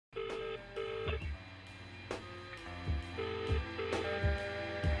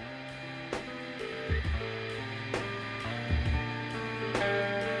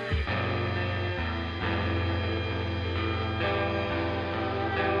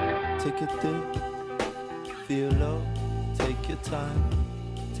take a dip, feel low, take your time.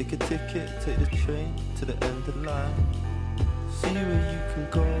 Take a ticket, take the train to the end of the line. See where you can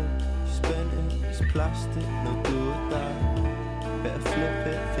go, you spend it, it's plastic, no do or die. Better flip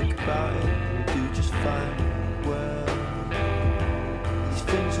it, think about it, and you do just fine. Well, these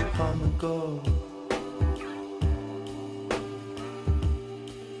things will come and go.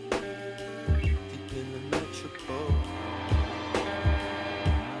 Deep in the metropole.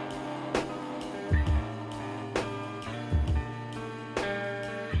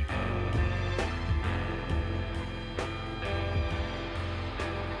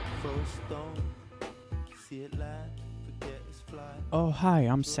 Oh, hi,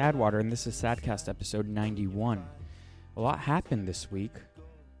 I'm Sadwater, and this is Sadcast episode 91. A lot happened this week.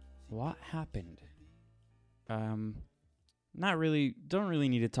 A lot happened. Don't really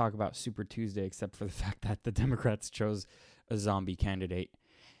need to talk about Super Tuesday, except for the fact that the Democrats chose a zombie candidate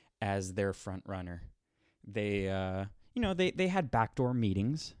as their front runner. They had backdoor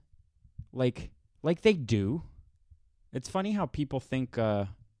meetings, like they do. It's funny how people think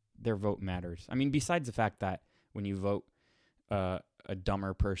their vote matters. I mean, besides the fact that when you vote, a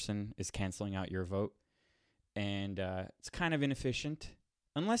dumber person is canceling out your vote, and it's kind of inefficient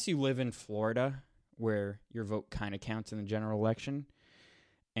unless you live in Florida where your vote kind of counts in the general election,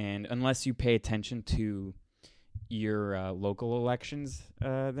 and unless you pay attention to your local elections,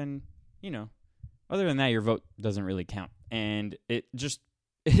 then other than that your vote doesn't really count. And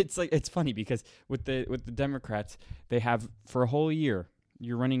it's funny because with the Democrats, they have for a whole year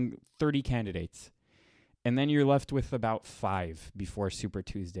you're running 30 candidates. And then you're left with about 5 before Super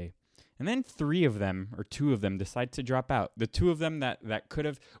Tuesday. And then 2 of them decide to drop out. The 2 of them that could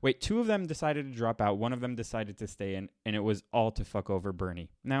have... 2 of them decided to drop out. 1 of them decided to stay in. And it was all to fuck over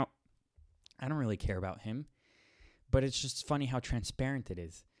Bernie. Now, I don't really care about him. But it's just funny how transparent it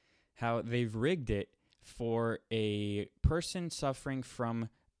is. How they've rigged it for a person suffering from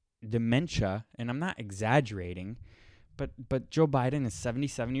dementia. And I'm not exaggerating. But Joe Biden is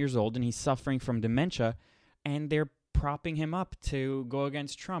 77 years old and he's suffering from dementia, and they're propping him up to go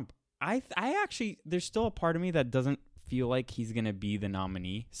against Trump. I actually, there's still a part of me that doesn't feel like he's going to be the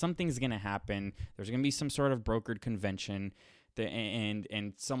nominee. Something's going to happen. There's going to be some sort of brokered convention,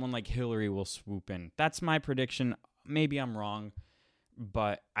 and someone like Hillary will swoop in. That's my prediction. Maybe I'm wrong,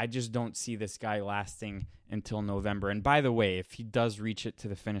 but I just don't see this guy lasting until November. And by the way, if he does reach it to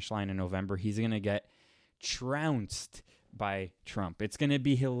the finish line in November, he's going to get trounced by Trump. It's going to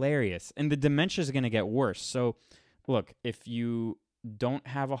be hilarious, and the dementia is going to get worse. So look, if you don't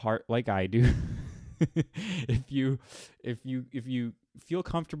have a heart like I do, if you feel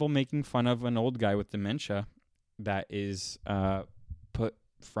comfortable making fun of an old guy with dementia that is put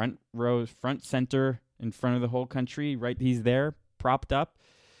front center in front of the whole country, right? He's there propped up.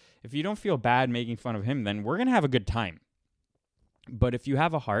 If you don't feel bad making fun of him, then we're going to have a good time. But if you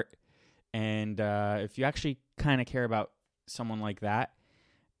have a heart, and if you actually kind of care about someone like that,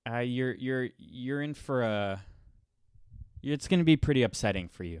 you're in for it's going to be pretty upsetting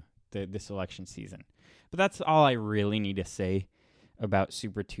for you this election season. But that's all I really need to say about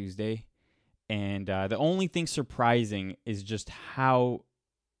Super Tuesday. And the only thing surprising is just how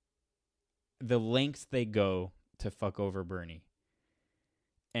the lengths they go to fuck over Bernie.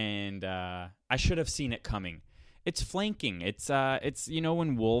 And I should have seen it coming. It's flanking. It's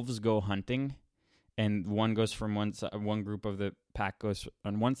when wolves go hunting, and one goes from one group of the pack goes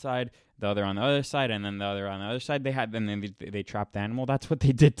on one side, the other on the other side, and then the other on the other side. They trap the animal. That's what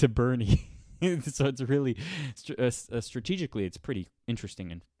they did to Bernie. So it's really strategically, it's pretty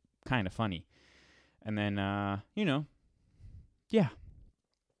interesting and kind of funny. And then yeah.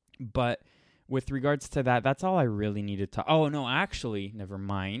 But with regards to that, that's all I really needed to. Oh no, actually, never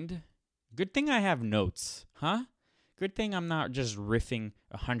mind. Good thing I have notes, huh? Good thing I'm not just riffing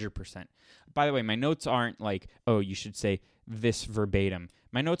 100%. By the way, my notes aren't like, oh, you should say this verbatim.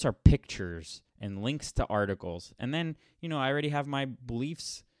 My notes are pictures and links to articles. And then, I already have my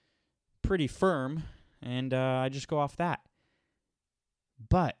beliefs pretty firm, and I just go off that.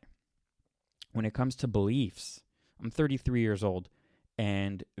 But when it comes to beliefs, I'm 33 years old,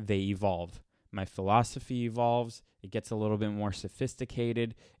 and they evolve. My philosophy evolves. It gets a little bit more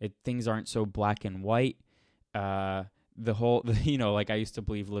sophisticated. Things aren't so black and white. Like I used to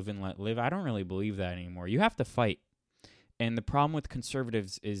believe live and let live. I don't really believe that anymore. You have to fight. And the problem with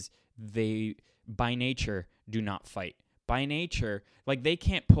conservatives is they, by nature, do not fight. By nature, like they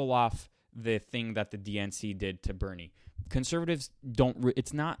can't pull off the thing that the DNC did to Bernie. Conservatives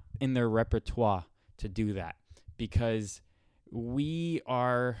it's not in their repertoire to do that because we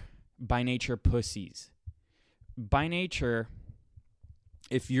are by nature pussies. By nature,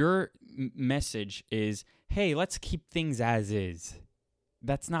 if your message is, hey, let's keep things as is,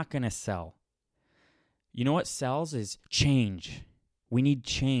 that's not going to sell. You know what sells is change. We need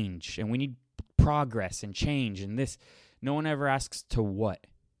change, and we need progress and change, and this. No one ever asks to what.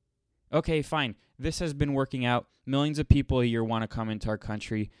 Okay, fine. This has been working out. Millions of people a year want to come into our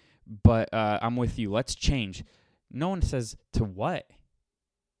country, but I'm with you. Let's change. No one says to what.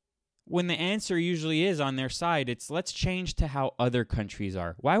 When the answer usually is on their side, it's let's change to how other countries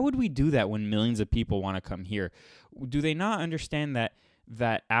are. Why would we do that when millions of people want to come here? Do they not understand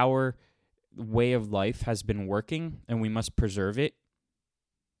that our way of life has been working and we must preserve it?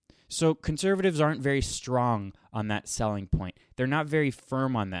 So conservatives aren't very strong on that selling point. They're not very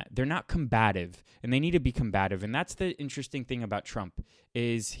firm on that. They're not combative, and they need to be combative. And that's the interesting thing about Trump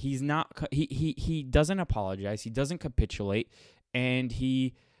is he doesn't apologize, he doesn't capitulate, and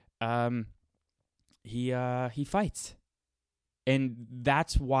he fights. And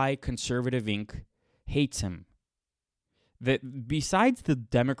that's why Conservative Inc. hates him. That besides the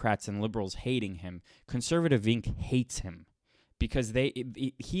Democrats and liberals hating him, Conservative Inc. hates him. Because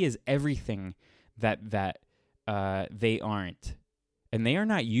he is everything that they aren't, and they are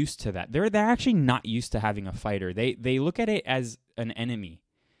not used to that. They're actually not used to having a fighter. They look at it as an enemy,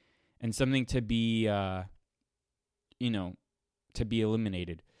 and something to be to be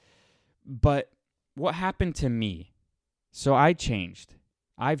eliminated. But what happened to me? So I changed.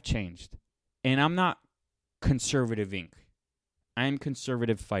 I've changed, and I'm not Conservative Inc. I'm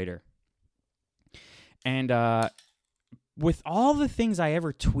Conservative Fighter, and with all the things I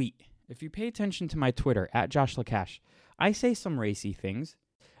ever tweet, if you pay attention to my Twitter, @JoshLacash, I say some racy things.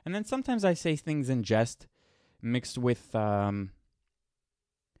 And then sometimes I say things in jest mixed with what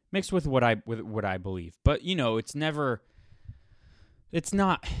I believe. But, it's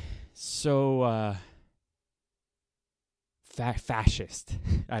not so fascist.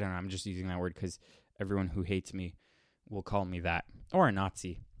 I don't know, I'm just using that word because everyone who hates me will call me that. Or a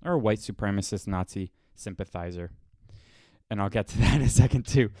Nazi. Or a white supremacist Nazi sympathizer. And I'll get to that in a second,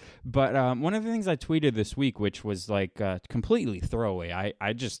 too. But one of the things I tweeted this week, which was like completely throwaway,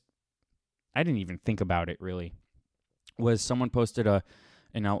 I didn't even think about it, really, was someone posted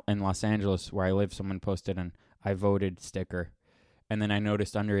in Los Angeles, where I live, someone posted an I voted sticker. And then I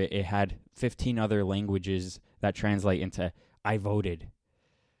noticed under it, it had 15 other languages that translate into I voted.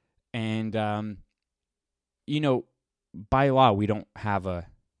 And, by law, we don't have a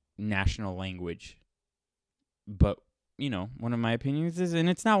national language. But one of my opinions is, and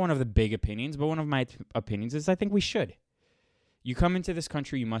it's not one of the big opinions, but one of my opinions is I think we should. You come into this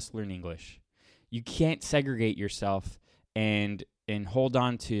country, you must learn English. You can't segregate yourself and hold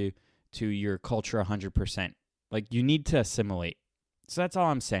on to your culture 100%. Like, you need to assimilate. So that's all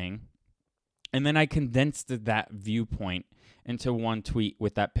I'm saying. And then I condensed that viewpoint into one tweet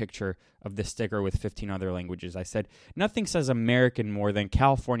with that picture of the sticker with 15 other languages. I said, nothing says American more than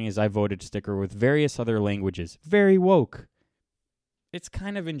California's I voted sticker with various other languages. Very woke. It's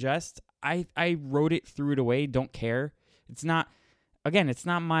kind of in jest. I wrote it, threw it away, don't care. It's not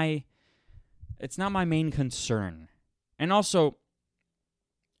my main concern. And also,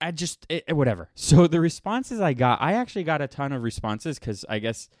 whatever. So the responses I actually got a ton of responses because I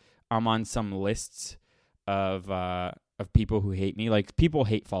guess I'm on some lists of people who hate me. Like, people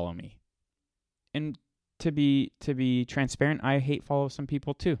hate follow me. And to be transparent, I hate follow some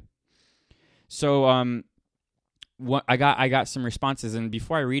people too. So what I got some responses, and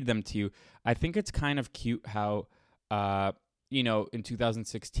before I read them to you, I think it's kind of cute how in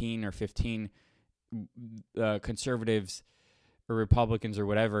 2016 or 15 conservatives or Republicans or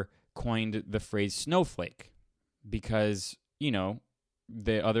whatever coined the phrase snowflake because,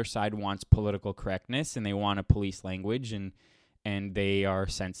 the other side wants political correctness and they want a police language and they are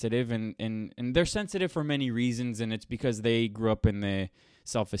sensitive and they're sensitive for many reasons, and it's because they grew up in the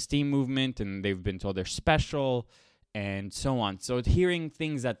self-esteem movement and they've been told they're special and so on. So hearing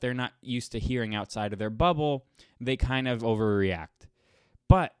things that they're not used to hearing outside of their bubble, they kind of overreact.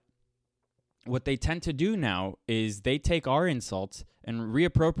 But what they tend to do now is they take our insults and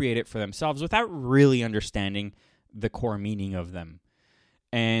reappropriate it for themselves without really understanding the core meaning of them.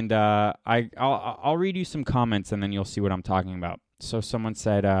 And I'll read you some comments, and then you'll see what I'm talking about. So someone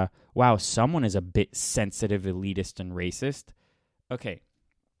said, wow, someone is a bit sensitive, elitist, and racist. Okay,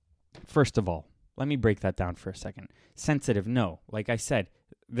 first of all, let me break that down for a second. Sensitive, no. Like I said,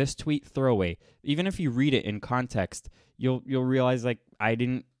 this tweet throwaway. Even if you read it in context, you'll realize, like, I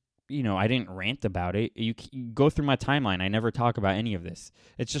didn't rant about it. You go through my timeline. I never talk about any of this.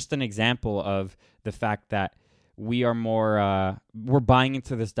 It's just an example of the fact that we are we're buying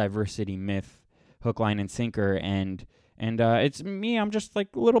into this diversity myth, hook, line, and sinker, and And it's me, I'm just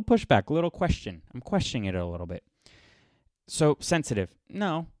like a little pushback, a little question. I'm questioning it a little bit. So, sensitive.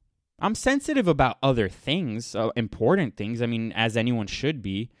 No. I'm sensitive about other things, important things. I mean, as anyone should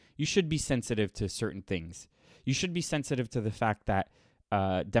be. You should be sensitive to certain things. You should be sensitive to the fact that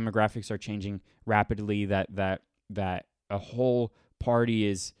demographics are changing rapidly, that a whole party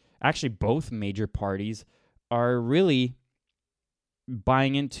is, actually both major parties are really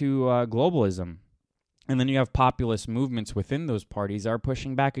buying into globalism. And then you have populist movements within those parties are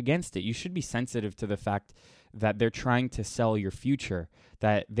pushing back against it. You should be sensitive to the fact that they're trying to sell your future,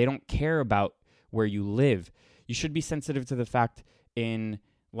 that they don't care about where you live. You should be sensitive to the fact in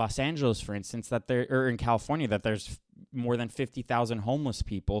Los Angeles, for instance, or in California, that there's more than 50,000 homeless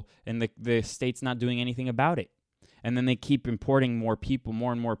people, and the state's not doing anything about it. And then they keep importing more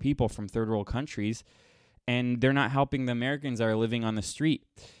and more people from third world countries, and they're not helping the Americans that are living on the street.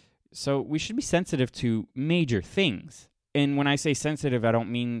 So we should be sensitive to major things. And when I say sensitive, I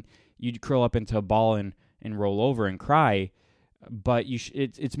don't mean you curl up into a ball and roll over and cry, but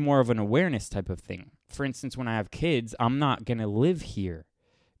it's more of an awareness type of thing. For instance, when I have kids, I'm not going to live here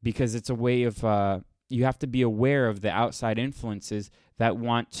because it's a way of, you have to be aware of the outside influences that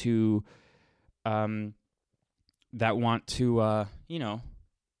want to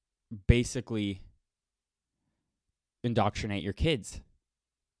basically indoctrinate your kids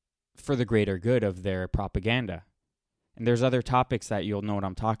for the greater good of their propaganda. And there's other topics that you'll know what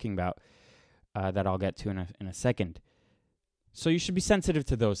I'm talking about that I'll get to in a second. So you should be sensitive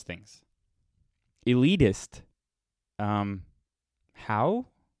to those things. Elitist. How?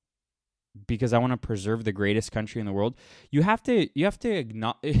 Because I want to preserve the greatest country in the world. You have to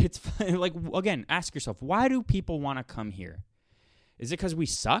acknowledge. It's like, again, ask yourself, why do people want to come here? Is it because we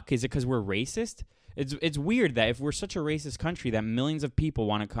suck? Is it because we're racist? It's weird that if we're such a racist country that millions of people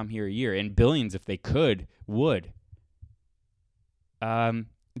want to come here a year, and billions, if they could, would.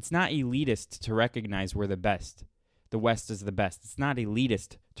 It's not elitist to recognize we're the best. The West is the best. It's not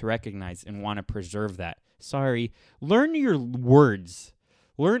elitist to recognize and want to preserve that. Sorry. Learn your words.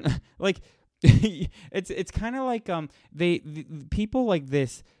 Learn, like, it's kind of like the people like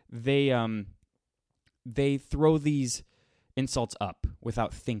this, they throw these insults up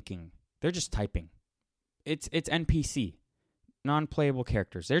without thinking. They're just typing. It's NPC, non-playable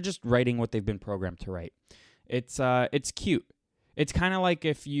characters. They're just writing what they've been programmed to write. It's cute. It's kind of like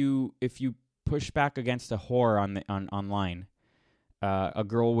if you push back against a whore online, a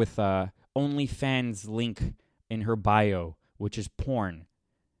girl with a OnlyFans link in her bio, which is porn.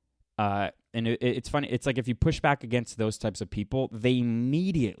 And it's funny. It's like if you push back against those types of people, they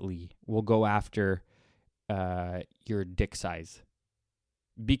immediately will go after your dick size,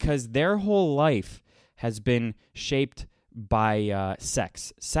 because their whole life has been shaped by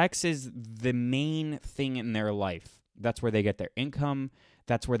sex. Sex is the main thing in their life. That's where they get their income.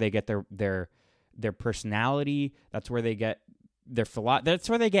 That's where they get their personality. That's where they get their that's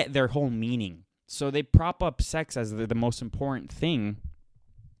where they get their whole meaning. So they prop up sex as the most important thing.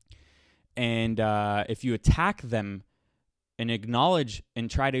 And if you attack them and acknowledge and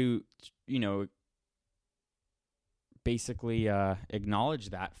try to, basically acknowledge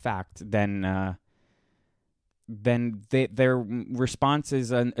that fact, then their response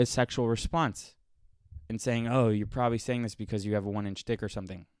is a sexual response, and saying, "Oh, you're probably saying this because you have a 1-inch dick or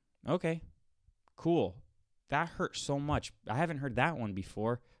something." Okay, cool. That hurts so much. I haven't heard that one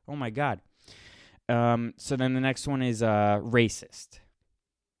before. Oh my God. So then the next one is racist.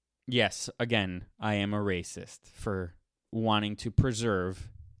 Yes, again, I am a racist for wanting to preserve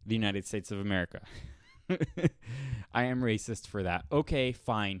the United States of America. I am racist for that. Okay,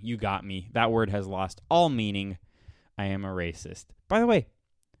 fine, you got me. That word has lost all meaning. I am a racist. By the way,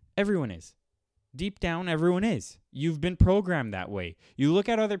 everyone is. Deep down, everyone is. You've been programmed that way. You look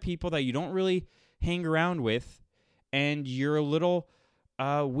at other people that you don't really hang around with, and you're a little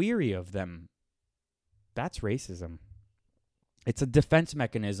weary of them. That's racism. It's a defense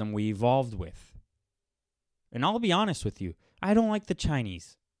mechanism we evolved with. And I'll be honest with you, I don't like the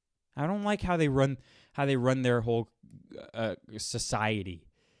Chinese. I don't like how they run their whole society.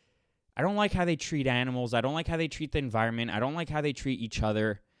 I don't like how they treat animals. I don't like how they treat the environment. I don't like how they treat each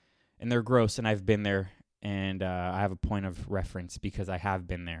other. And they're gross, and I've been there, and I have a point of reference because I have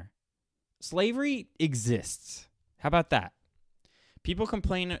been there. Slavery exists. How about that? People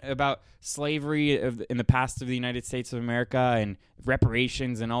complain about slavery in the past of the United States of America and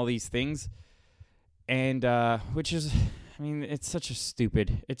reparations and all these things, and which is, it's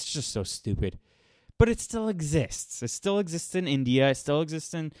just so stupid. But it still exists. It still exists in India. It still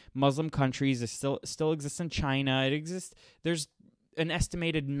exists in Muslim countries. It still exists in China. It exists. There's an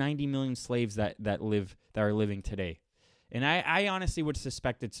estimated 90 million slaves that are living today. And I honestly would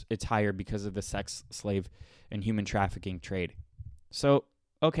suspect it's higher because of the sex slave and human trafficking trade. So,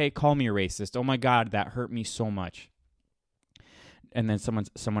 okay, call me a racist. Oh my God, that hurt me so much. And then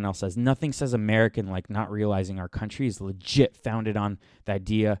someone else says, nothing says American like not realizing our country is legit founded on the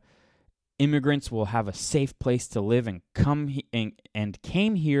idea immigrants will have a safe place to live and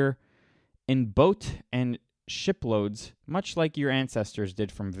came here in boat and shiploads, much like your ancestors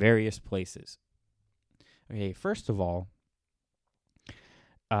did from various places. Okay, first of all,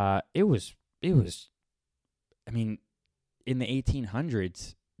 it was. I mean, in the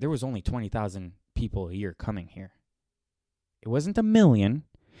 1800s, there was only 20,000 people a year coming here. It wasn't a million;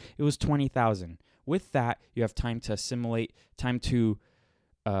 it was 20,000. With that, you have time to assimilate, time to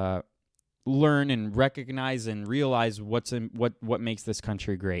learn and recognize and realize what makes this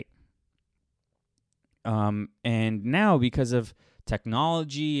country great. And now, because of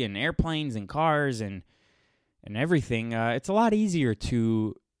technology and airplanes and cars and everything, it's a lot easier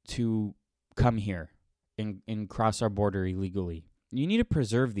to come here and cross our border illegally. You need to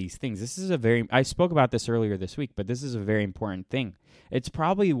preserve these things. This is I spoke about this earlier this week, but this is a very important thing. It's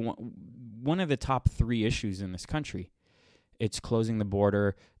probably one of the top 3 issues in this country. It's closing the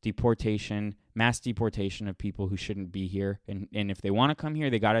border, deportation, mass deportation of people who shouldn't be here. And if they want to come here,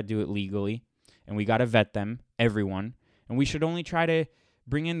 they got to do it legally. And we got to vet them, everyone. And we should only try to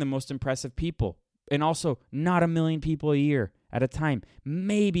bring in the most impressive people. And also, not 1 million people a year at a time.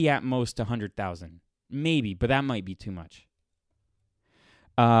 Maybe at most 100,000. Maybe, but that might be too much.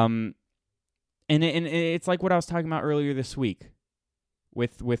 And it's like what I was talking about earlier this week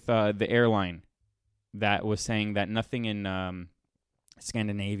with the airline that was saying that nothing in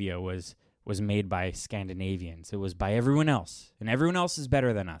Scandinavia was made by Scandinavians. It was by everyone else, and everyone else is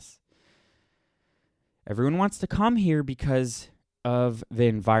better than us. Everyone wants to come here because of the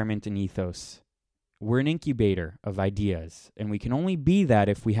environment and ethos. We're an incubator of ideas, and we can only be that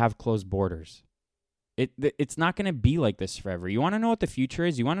if we have closed borders. It's not going to be like this forever. You want to know what the future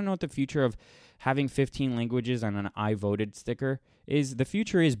is? You want to know what the future of having 15 languages on an I voted sticker is? The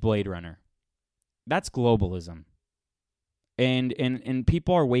future is Blade Runner. That's globalism. And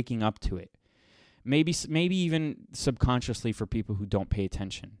people are waking up to it. Maybe even subconsciously for people who don't pay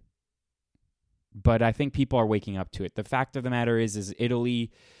attention. But I think people are waking up to it. The fact of the matter is Italy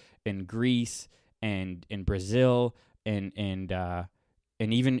and Greece and Brazil and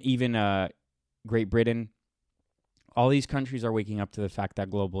even Great Britain, all these countries are waking up to the fact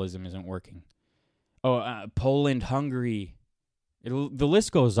that globalism isn't working. Poland, Hungary, the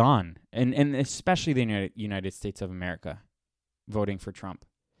list goes on, and especially the United States of America voting for Trump.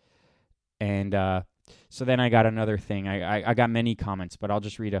 And so then I got another thing. I got many comments, but I'll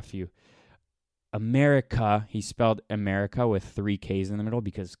just read a few. America, he spelled America with 3 Ks in the middle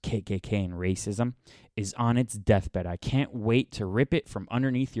because KKK and racism is on its deathbed. I can't wait to rip it from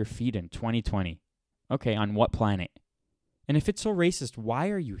underneath your feet in 2020. Okay, on what planet? And if it's so racist,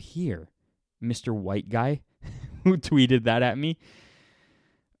 why are you here, Mr. White Guy who tweeted that at me?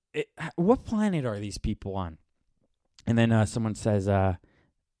 What planet are these people on? And then someone says,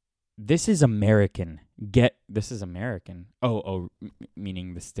 this is American. This is American.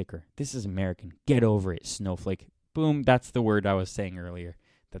 Meaning the sticker. This is American. Get over it, snowflake. Boom, that's the word I was saying earlier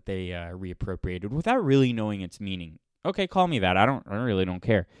that they reappropriated without really knowing its meaning. Okay, call me that. I really don't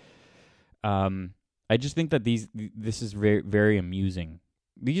care. I just think that this is very, very amusing.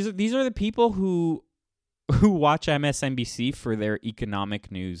 These are the people who watch MSNBC for their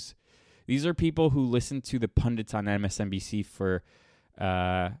economic news. These are people who listen to the pundits on MSNBC for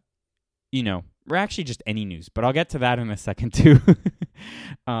or actually just any news, but I'll get to that in a second too.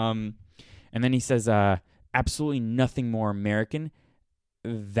 And then he says, absolutely nothing more American.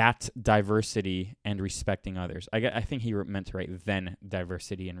 That diversity and respecting others. I think he meant to write then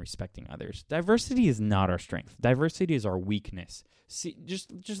diversity and respecting others. Diversity is not our strength. Diversity is our weakness. See,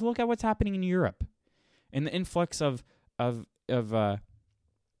 just look at what's happening in Europe, and the influx of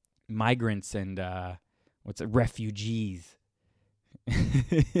migrants and refugees.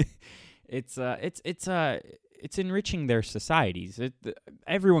 It's enriching their societies.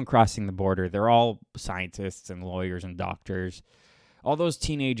 Everyone crossing the border, they're all scientists and lawyers and doctors. All those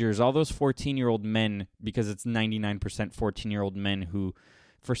teenagers, all those 14-year-old men, because it's 99% 14-year-old men who,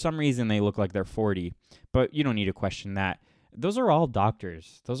 for some reason, they look like they're 40. But you don't need to question that. Those are all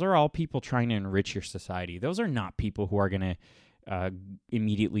doctors. Those are all people trying to enrich your society. Those are not people who are going to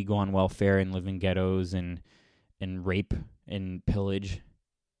immediately go on welfare and live in ghettos and rape and pillage.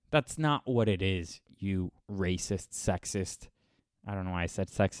 That's not what it is, you racist, sexist. I don't know why I said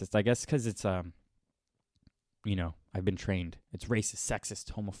sexist. I guess because it's, I've been trained. It's racist,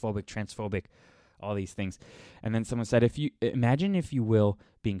 sexist, homophobic, transphobic, all these things. And then someone said, imagine, if you will,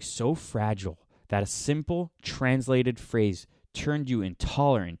 being so fragile that a simple translated phrase turned you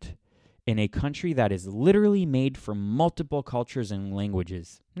intolerant in a country that is literally made from multiple cultures and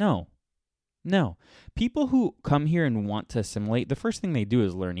languages. No. People who come here and want to assimilate, the first thing they do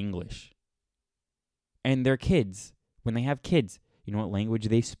is learn English. And their kids, when they have kids, you know what language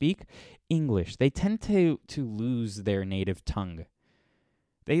they speak? English. They tend to lose their native tongue.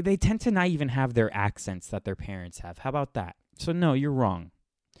 They tend to not even have their accents that their parents have. How about that? So no, you're wrong.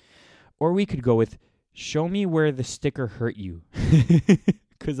 Or we could go with, show me where the sticker hurt you.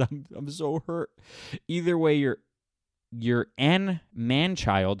 Because I'm so hurt. Either way, you're an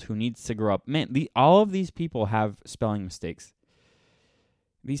man-child who needs to grow up. Man, all of these people have spelling mistakes.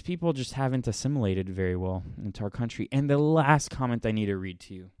 These people just haven't assimilated very well into our country. And the last comment I need to read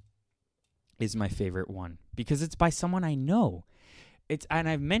to you is my favorite one, because it's by someone I know. And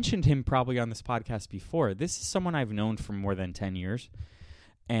I've mentioned him probably on this podcast before. This is someone I've known for more than 10 years.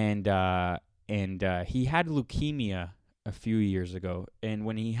 And he had leukemia a few years ago. And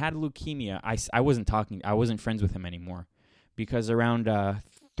when he had leukemia, I wasn't friends with him anymore, because around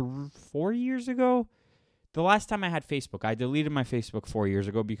 4 years ago, the last time I had Facebook, I deleted my Facebook 4 years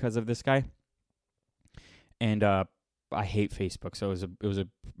ago because of this guy. And I hate Facebook, so it was a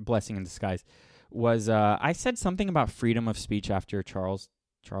blessing in disguise. I said something about freedom of speech after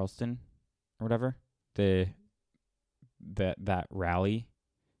Charleston or whatever, that rally,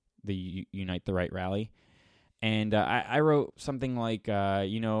 the Unite the Right rally. And I wrote something like,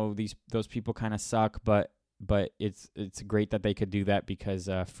 those people kind of suck, but it's great that they could do that because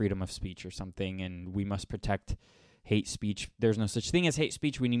freedom of speech or something, and we must protect hate speech. There's no such thing as hate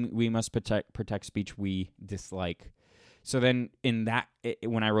speech. We must protect speech we dislike. So then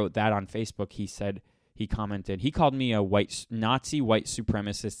when I wrote that on Facebook, he commented, he called me a Nazi white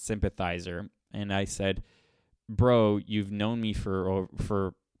supremacist sympathizer, and I said, bro, you've known me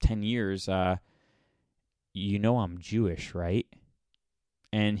for 10 years. You know I'm Jewish, right?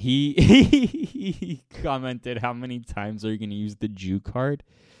 And he commented, how many times are you going to use the Jew card?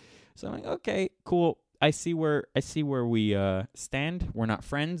 So I'm like, okay, cool. I see where we stand. We're not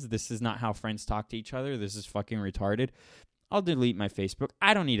friends. This is not how friends talk to each other. This is fucking retarded. I'll delete my Facebook.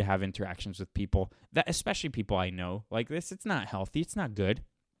 I don't need to have interactions with people, especially people I know. Like this, it's not healthy. It's not good.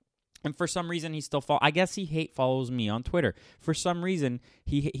 And for some reason, he still I guess he follows me on Twitter. For some reason,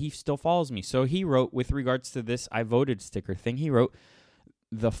 he still follows me. So he wrote, with regards to this I voted sticker thing, he wrote,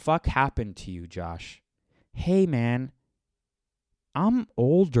 "The fuck happened to you, Josh? Hey, man, I'm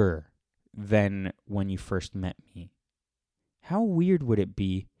older than when you first met me. How weird would it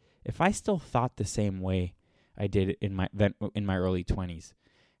be if I still thought the same way I did in my early 20s?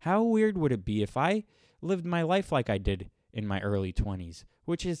 How weird would it be if I lived my life like I did in my early 20s,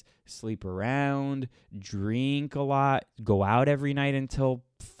 which is sleep around, drink a lot, go out every night until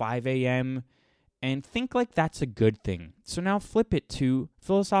 5 a.m., and think like that's a good thing. So now flip it to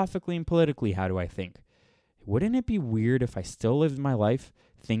philosophically and politically, how do I think? Wouldn't it be weird if I still lived my life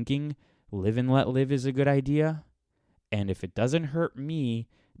thinking live and let live is a good idea? And if it doesn't hurt me,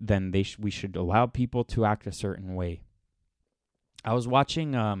 then we should allow people to act a certain way." I was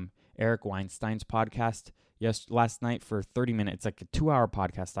watching Eric Weinstein's podcast last night for 30 minutes. It's like a 2-hour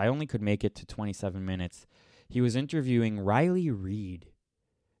podcast. I only could make it to 27 minutes. He was interviewing Riley Reid.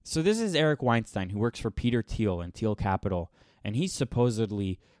 So this is Eric Weinstein, who works for Peter Thiel and Thiel Capital, and he's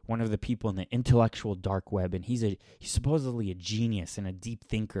supposedly one of the people in the intellectual dark web, and he's supposedly a genius and a deep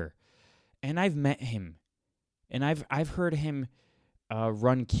thinker. And I've met him, and I've heard him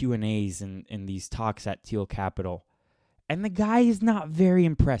run Q&As in these talks at Thiel Capital, and the guy is not very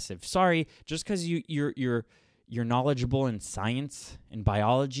impressive. Sorry, just because you're knowledgeable in science and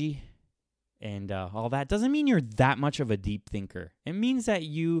biology and all that doesn't mean you're that much of a deep thinker. It means that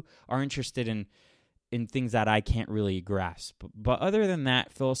you are interested in things that I can't really grasp. But other than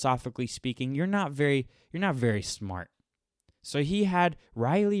that, philosophically speaking, you're not very smart. So he had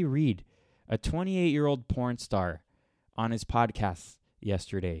Riley Reid, a 28-year-old porn star, on his podcast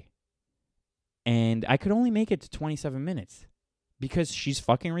yesterday. And I could only make it to 27 minutes because she's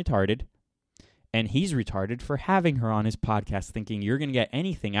fucking retarded. And he's retarded for having her on his podcast, thinking you're going to get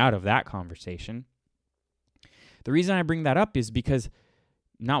anything out of that conversation. The reason I bring that up is because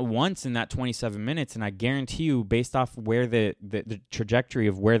not once in that 27 minutes, and I guarantee you, based off where the trajectory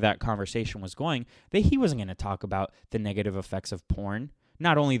of where that conversation was going, that he wasn't going to talk about the negative effects of porn.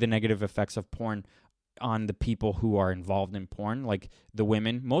 Not only the negative effects of porn on the people who are involved in porn, like the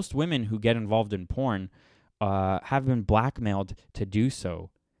women. Most women who get involved in porn have been blackmailed to do so.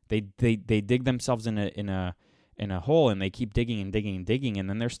 They dig themselves in in a hole, and they keep digging and digging and digging, and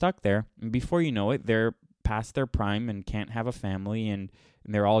then they're stuck there. And before you know it, they're past their prime and can't have a family, and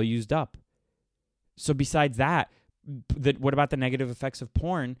they're all used up. So besides that, what about the negative effects of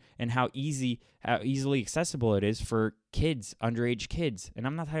porn and how easily accessible it is for kids, underage kids? And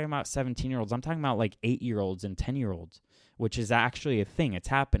I'm not talking about 17-year-olds. I'm talking about like 8-year-olds and 10-year-olds, which is actually a thing. It's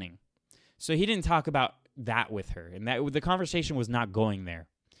happening. So he didn't talk about that with her, and that the conversation was not going there.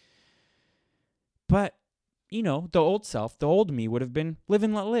 But, you know, the old self, the old me would have been live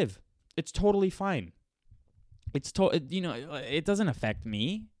and let live. It's totally fine. It doesn't affect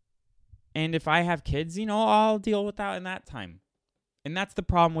me. And if I have kids, you know, I'll deal with that in that time. And that's the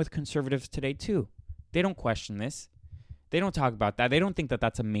problem with conservatives today, too. They don't question this. They don't talk about that. They don't think that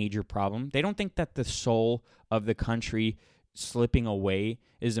that's a major problem. They don't think that the soul of the country slipping away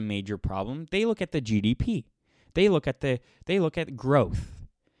is a major problem. They look at the GDP. They look at growth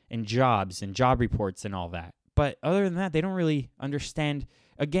and jobs and job reports and all that. But other than that, they don't really understand.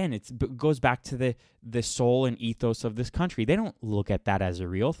 Again, it goes back to the soul and ethos of this country. They don't look at that as a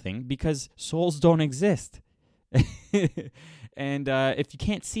real thing because souls don't exist. And if you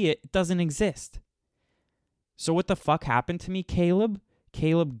can't see it, it doesn't exist. So what the fuck happened to me, Caleb?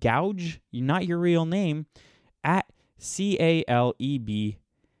 Caleb Gouge? Not your real name. At CalebGauge.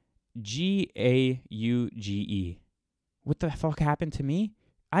 What the fuck happened to me?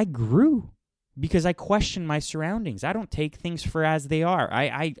 I grew. Because I question my surroundings. I don't take things for as they are.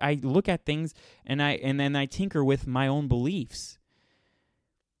 I look at things and then I tinker with my own beliefs.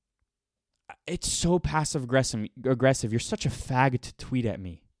 It's so passive aggressive. You're such a fag to tweet at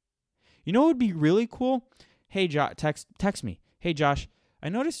me. You know what would be really cool? Hey, text me. Hey, Josh, I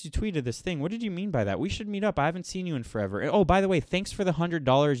noticed you tweeted this thing. What did you mean by that? We should meet up. I haven't seen you in forever. And, oh, by the way, thanks for the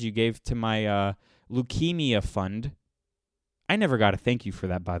 $100 you gave to my leukemia fund. I never got a thank you for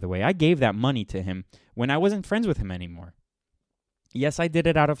that, by the way. I gave that money to him when I wasn't friends with him anymore. Yes, I did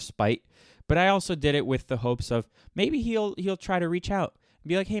it out of spite, but I also did it with the hopes of maybe he'll try to reach out and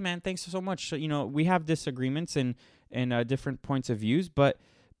be like, "Hey, man, thanks so much. So, you know, we have disagreements and different points of views, but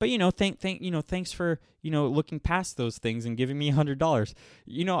you know, thanks for looking past those things and giving me $100.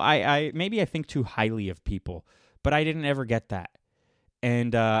 You know, I maybe I think too highly of people, but I didn't ever get that."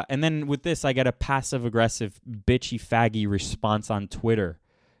 And then with this, I get a passive-aggressive, bitchy, faggy response on Twitter.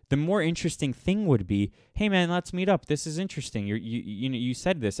 The more interesting thing would be, hey, man, let's meet up. This is interesting. You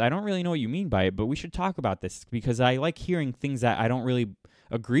said this. I don't really know what you mean by it, but we should talk about this because I like hearing things that I don't really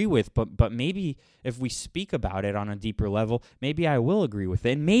agree with, but maybe if we speak about it on a deeper level, maybe I will agree with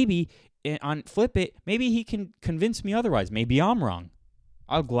it. And maybe, flip it, maybe he can convince me otherwise. Maybe I'm wrong.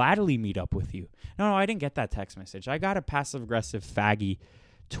 I'll gladly meet up with you. No, I didn't get that text message. I got a passive-aggressive faggy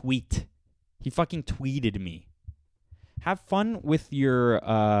tweet. He fucking tweeted me. Have fun with your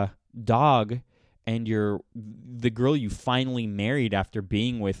dog and the girl you finally married after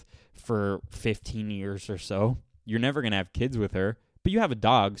being with for 15 years or so. You're never going to have kids with her, but you have a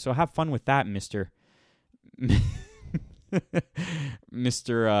dog, so have fun with that, Mr. I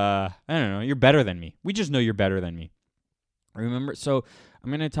don't know, you're better than me. We just know you're better than me. Remember, so I'm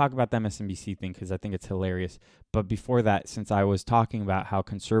going to talk about the MSNBC thing because I think it's hilarious. But before that, since I was talking about how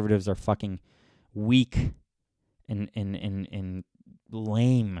conservatives are fucking weak and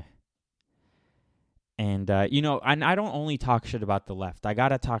lame, and, and I don't only talk shit about the left. I got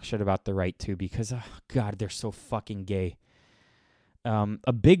to talk shit about the right, too, because, oh, God, they're so fucking gay.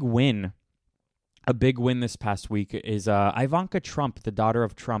 A big win this past week is Ivanka Trump, the daughter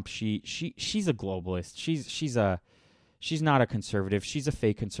of Trump. She's a globalist. She's not a conservative. She's a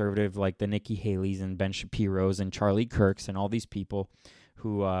fake conservative, like the Nikki Haley's and Ben Shapiro's and Charlie Kirk's and all these people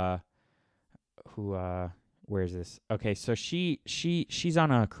who where is this? Okay, so she's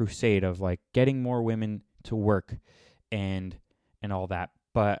on a crusade of like getting more women to work and all that.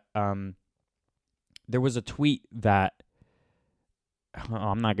 But there was a tweet that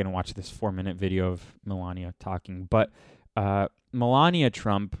I'm not going to watch this 4-minute video of Melania talking, but Melania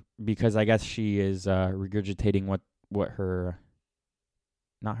Trump, because I guess she is regurgitating what her,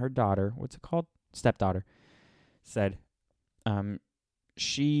 not her daughter, what's it called? Stepdaughter, said.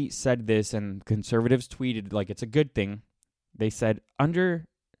 She said this, and conservatives tweeted like it's a good thing. They said, under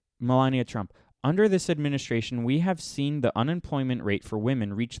Melania Trump, under this administration, we have seen the unemployment rate for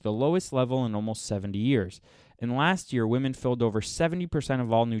women reach the lowest level in almost 70 years. And last year, women filled over 70%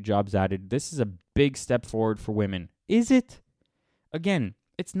 of all new jobs added. This is a big step forward for women. Is it? Again,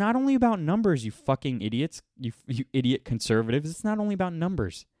 it's not only about numbers, you fucking idiots, you idiot conservatives. It's not only about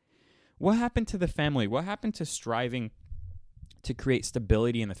numbers. What happened to the family? What happened to striving to create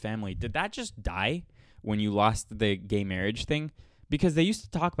stability in the family? Did that just die when you lost the gay marriage thing? because they used to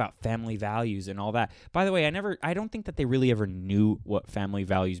talk about family values and all that. By the way, I don't think that they really ever knew what family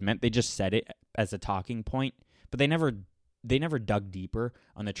values meant. They just said it as a talking point, but they never dug deeper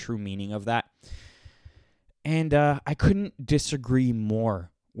on the true meaning of that. And I couldn't disagree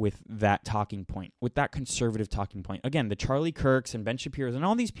more with that talking point, with that conservative talking point. Again, the Charlie Kirks and Ben Shapiro's and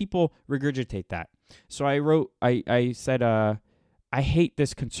all these people regurgitate that. So I said, I hate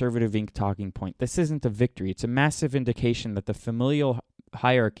this conservative Inc. talking point. This isn't a victory. It's a massive indication that the familial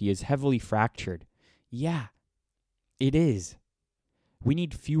hierarchy is heavily fractured. Yeah, it is. We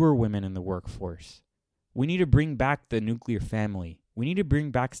need fewer women in the workforce. We need to bring back the nuclear family. We need to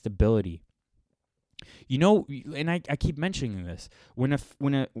bring back stability. You know, and I keep mentioning this.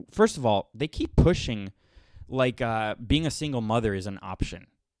 First of all, they keep pushing like being a single mother is an option.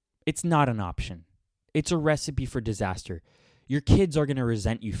 It's not an option. It's a recipe for disaster. Your kids are going to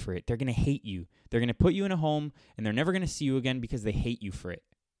resent you for it. They're going to hate you. They're going to put you in a home, and they're never going to see you again because they hate you for it.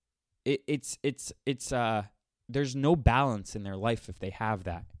 There's no balance in their life if they have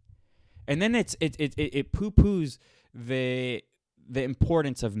that. And then it poo-poos the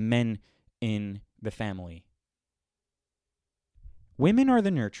importance of men in the family. Women are the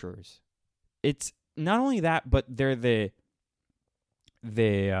nurturers. It's not only that, but they're the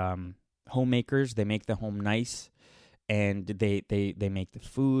homemakers. They make the home nice. And they make the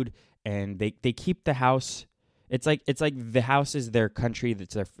food, and they keep the house. It's like the house is their country.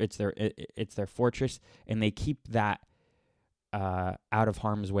 It's their fortress, and they keep that out of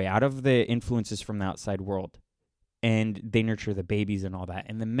harm's way, out of the influences from the outside world, and they nurture the babies and all that.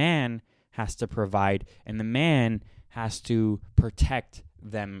 And the man has to provide, and the man has to protect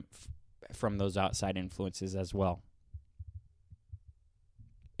them from those outside influences as well.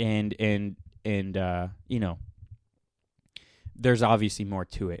 And you know. There's obviously more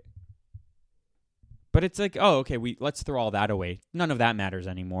to it. But it's like, oh, okay, let's throw all that away. None of that matters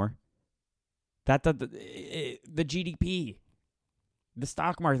anymore. The GDP, the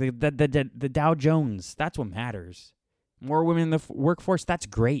stock market, the Dow Jones, that's what matters. More women in the workforce, that's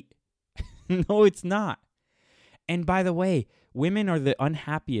great. No, it's not. And by the way, women are the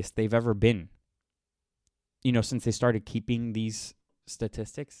unhappiest they've ever been. You know, since they started keeping these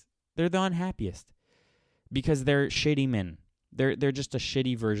statistics, they're the unhappiest because they're shitty men. They're just a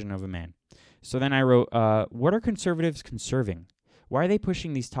shitty version of a man. So then I wrote, what are conservatives conserving? Why are they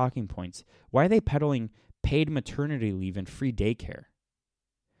pushing these talking points? Why are they peddling paid maternity leave and free daycare?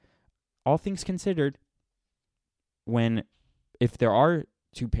 All things considered, if there are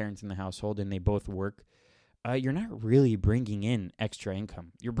two parents in the household and they both work, you're not really bringing in extra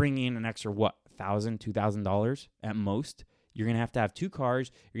income. You're bringing in an extra, $1,000, $2,000 at most. You're going to have 2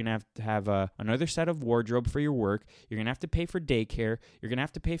 cars. You're going to have another set of wardrobe for your work. You're going to have to pay for daycare. You're going to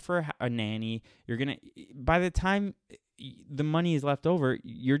have to pay for a nanny. By the time the money is left over,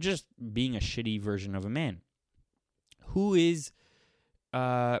 you're just being a shitty version of a man. Who is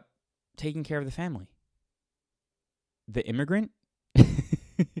taking care of the family? The immigrant?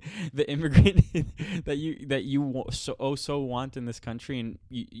 The immigrant that you so want in this country, and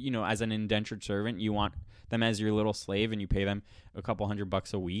you know, as an indentured servant, you want them as your little slave, and you pay them a couple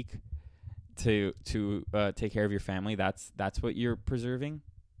 $100 a week to take care of your family. That's what you're preserving.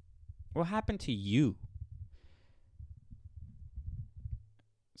 What happened to you?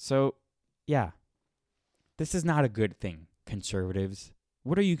 So, yeah, this is not a good thing, conservatives.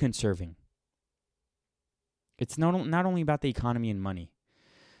 What are you conserving? It's not only about the economy and money.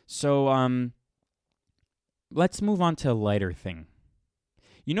 So, let's move on to a lighter thing.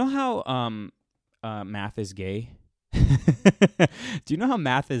 You know how math is gay? Do you know how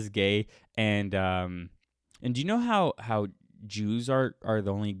math is gay? And do you know how Jews are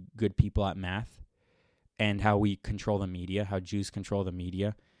the only good people at math? And how we control the media, how Jews control the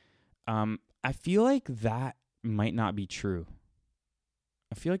media? I feel like that might not be true.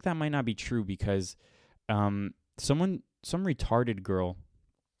 I feel like that might not be true because some retarded girl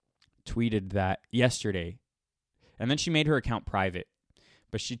tweeted that yesterday, and then she made her account private.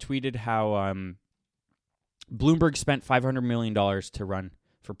 But she tweeted how Bloomberg spent $500 million to run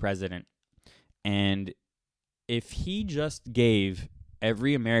for president, and if he just gave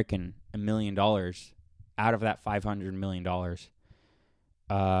every American $1 million out of that $500 million,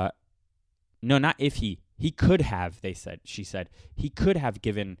 no, not if he could have. She said he could have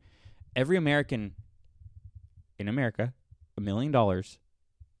given every American in America $1 million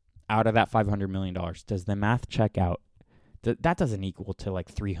out of that $500 million. Does the math check out? That doesn't equal to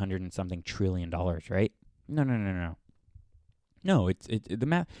like $300 and something trillion, right? No. No, it's the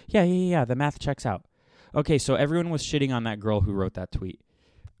math. Yeah. The math checks out. Okay, so everyone was shitting on that girl who wrote that tweet.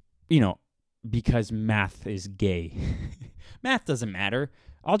 You know, because math is gay. Math doesn't matter.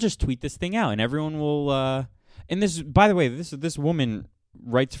 I'll just tweet this thing out, and everyone will. And this, by the way, this woman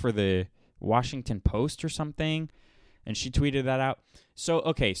writes for the Washington Post or something, and she tweeted that out.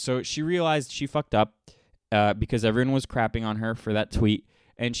 So she realized she fucked up because everyone was crapping on her for that tweet,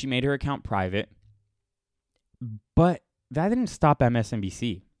 and she made her account private. But that didn't stop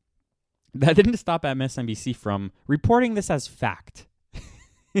MSNBC. That didn't stop MSNBC from reporting this as fact.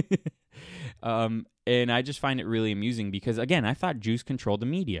 And I just find it really amusing because, again, I thought Jews controlled the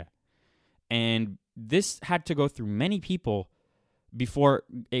media. And this had to go through many people before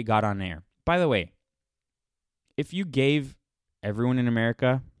it got on air. By the way, if you gave everyone in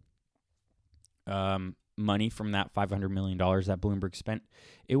America money from that $500 million that Bloomberg spent,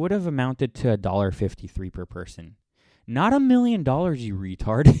 it would have amounted to $1.53 per person. Not $1 million, you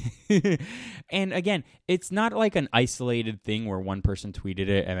retard. And again, it's not like an isolated thing where one person tweeted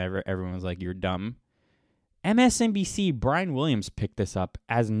it and everyone was like, you're dumb. MSNBC, Brian Williams picked this up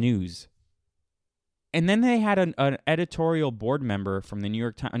as news. And then they had an editorial board member from the New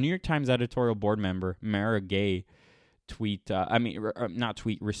York Times, a New York Times editorial board member, Mara Gay,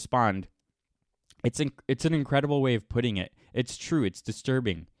 respond. It's an incredible way of putting it. It's true. It's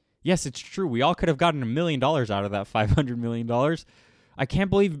disturbing. Yes, it's true. We all could have gotten $1 million out of that $500 million. I can't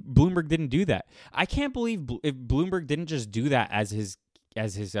believe Bloomberg didn't do that. I can't believe if Bloomberg didn't just do that as his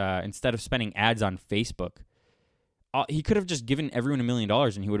instead of spending ads on Facebook. He could have just given everyone $1 million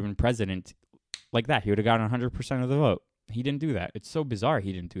and he would have been president like that. He would have gotten 100% of the vote. He didn't do that. It's so bizarre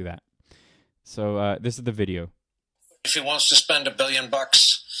he didn't do that. So this is the video. If he wants to spend $1 billion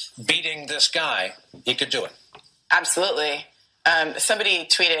beating this guy, he could do it. Absolutely. Somebody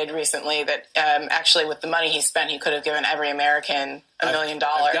tweeted recently that actually with the money he spent, he could have given every American $1 million.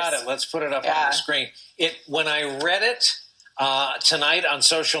 I've got it. Let's put it up on the screen. When I read it tonight on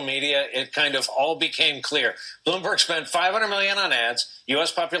social media, it kind of all became clear. Bloomberg spent $500 million on ads.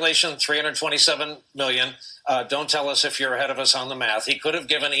 U.S. population 327 million. Don't tell us if you're ahead of us on the math. He could have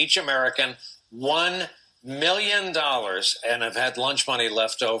given each American $1 million and have had lunch money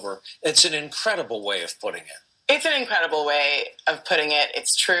left over. It's an incredible way of putting it. It's an incredible way of putting it.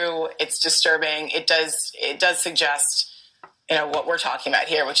 It's true. It's disturbing. It does suggest, what we're talking about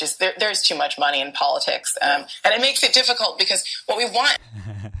here, which is there's too much money in politics. And it makes it difficult because what we want.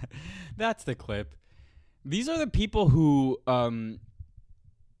 That's the clip. These are the people who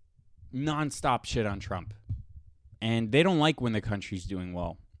nonstop shit on Trump. And they don't like when the country's doing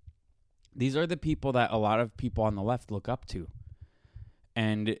well. These are the people that a lot of people on the left look up to.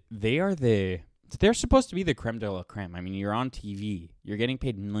 And they're supposed to be the creme de la creme. I mean, you're on TV. You're getting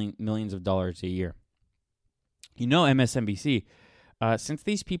paid millions of dollars a year. MSNBC, since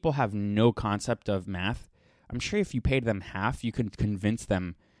these people have no concept of math, I'm sure if you paid them half, you could convince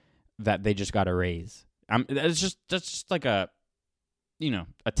them that they just got a raise. That's just like a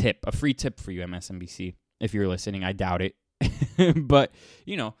tip, a free tip for you, MSNBC. If you're listening, I doubt it. But,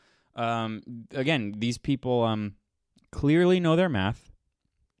 again, these people clearly know their math.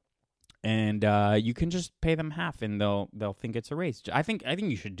 And you can just pay them half, and they'll think it's a raise. I think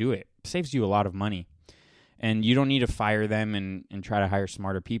you should do it. It saves you a lot of money, and you don't need to fire them and try to hire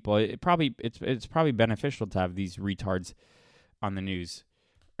smarter people. It's probably beneficial to have these retards on the news.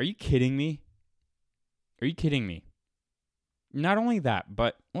 Are you kidding me? Are you kidding me? Not only that,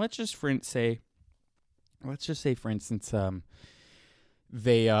 but let's just say, for instance,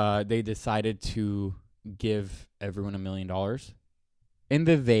 they decided to give everyone $1 million. And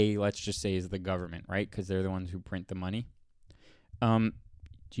let's just say, is the government, right? Because they're the ones who print the money. Do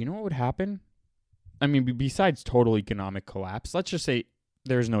you know what would happen? I mean, besides total economic collapse, let's just say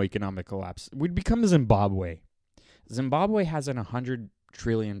there's no economic collapse. We'd become Zimbabwe. Zimbabwe has an $100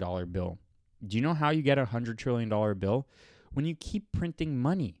 trillion bill. Do you know how you get a $100 trillion bill? When you keep printing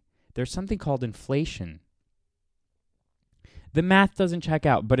money. There's something called inflation. The math doesn't check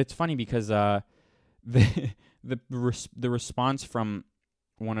out, but it's funny because the response from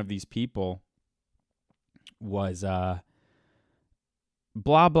one of these people was blah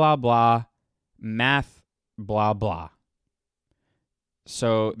blah blah math blah blah.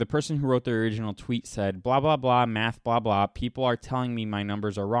 So the person who wrote the original tweet said blah blah blah math blah blah, people are telling me my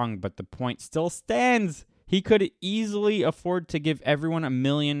numbers are wrong, but the point still stands. He could easily afford to give everyone $1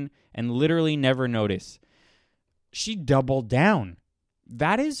 million and literally never notice. She doubled down.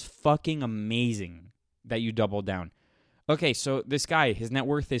 That is fucking amazing that you doubled down. Okay, so this guy, his net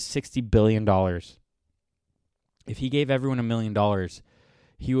worth is $60 billion. If he gave everyone $1 million,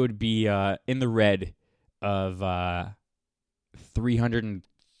 he would be in the red of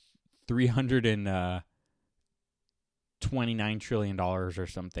 $329 trillion or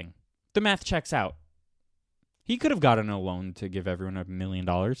something. The math checks out. He could have gotten a loan to give everyone $1 million.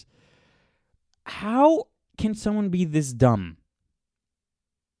 How can someone be this dumb?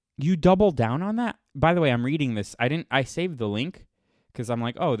 You double down on that? By the way, I'm reading this. I saved the link because I'm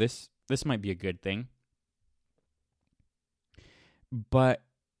like, oh, this might be a good thing. But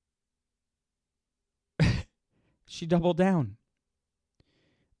she doubled down.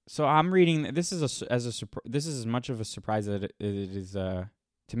 So I'm reading. This is as much of a surprise that it is to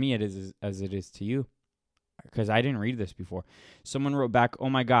me as it is to you, because I didn't read this before. Someone wrote back, "Oh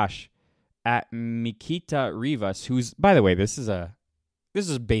my gosh," at Mikita Rivas, who's, by the way, this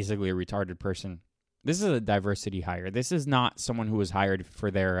is basically a retarded person. This is a diversity hire. This is not someone who was hired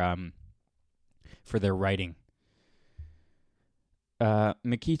for their writing.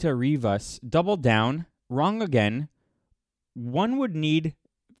 Mikita Rivas doubled down. Wrong again. One would need.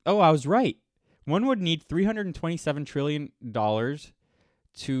 Oh, I was right. One would need $327 trillion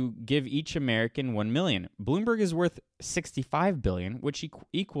to give each American $1 million. Bloomberg is worth $65 billion, which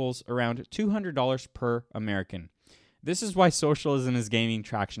equals around $200 per American. This is why socialism is gaining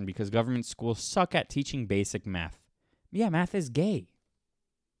traction, because government schools suck at teaching basic math. Yeah, math is gay.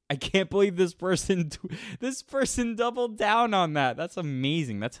 I can't believe this person doubled down on that. That's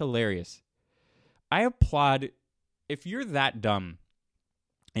amazing. That's hilarious. I applaud. If you're that dumb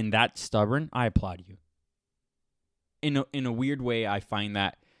and that stubborn, I applaud you. In a weird way, I find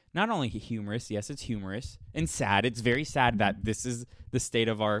that not only humorous, yes, it's humorous, and sad. It's very sad that this is the state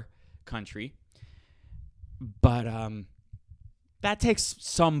of our country. But that takes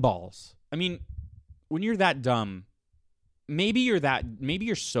some balls. I mean, when you're that dumb, maybe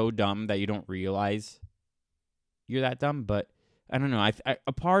you're so dumb that you don't realize you're that dumb, but I don't know.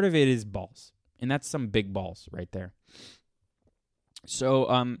 A part of it is balls, and that's some big balls right there.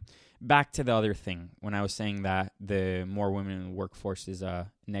 So, back to the other thing, when I was saying that the more women in the workforce is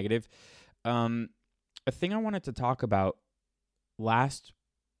negative. A thing I wanted to talk about now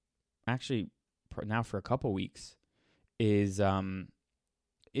for a couple weeks is again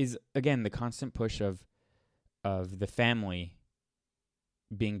the constant push of the family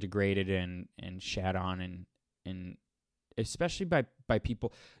being degraded and shat on and especially by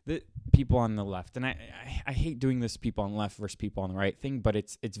people on the left. And I hate doing this people on the left versus people on the right thing, but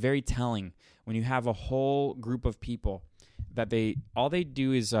it's very telling when you have a whole group of people that all they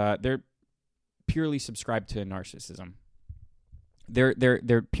do is they're purely subscribed to narcissism. They're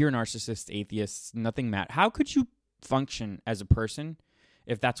pure narcissists, atheists, nothing matters. How could you function as a person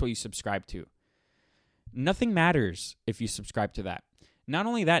if that's what you subscribe to? Nothing matters if you subscribe to that. Not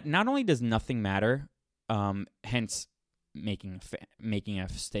only does nothing matter, hence making a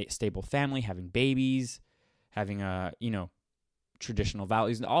stable family, having babies, having traditional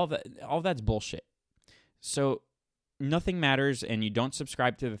values, and all that's bullshit. So nothing matters, and you don't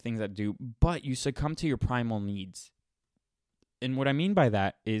subscribe to the things that do, but you succumb to your primal needs. And what I mean by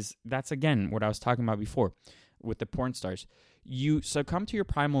that is that's again what I was talking about before with the porn stars. You succumb to your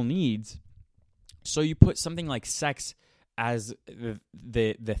primal needs, so you put something like sex as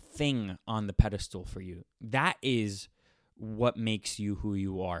the thing on the pedestal for you. That is what makes you who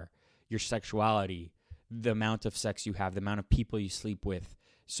you are. Your sexuality, the amount of sex you have, the amount of people you sleep with.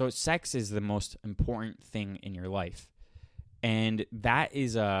 So sex is the most important thing in your life. And that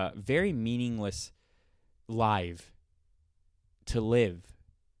is a very meaningless life to live.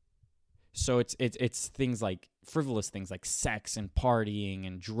 So it's things like frivolous things like sex and partying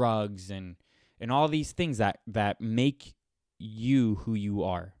and drugs and all these things that make you who you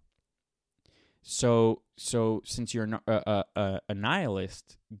are. So since you're a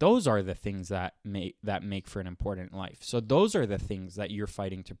nihilist, those are the things that make for an important life. So those are the things that you're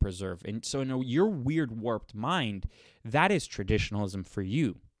fighting to preserve. And so in your weird warped mind, that is traditionalism for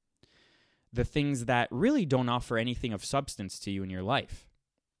you. The things that really don't offer anything of substance to you in your life.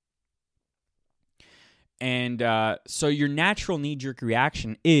 And so your natural knee-jerk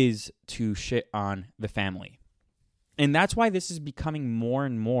reaction is to shit on the family. And that's why this is becoming more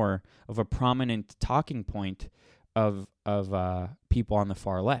and more of a prominent talking point of people on the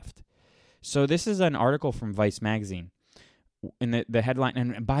far left. So this is an article from Vice magazine. In the headline,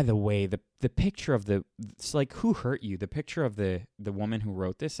 and by the way, the picture of it's like, who hurt you? The picture of the woman who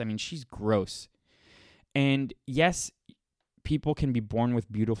wrote this, I mean, she's gross. And yes, people can be born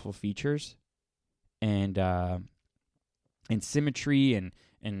with beautiful features and symmetry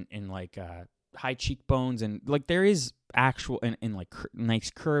and like high cheekbones, and like there is actual and like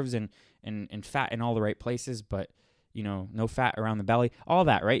nice curves and fat in all the right places, but no fat around the belly, all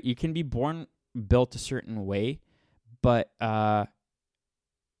that, right? You can be born built a certain way, but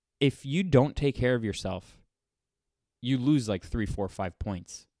if you don't take care of yourself, you lose like 3, 4, 5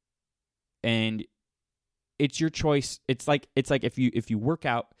 points. And it's your choice. It's like if you work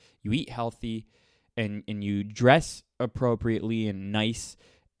out, you eat healthy, and you dress appropriately and nice,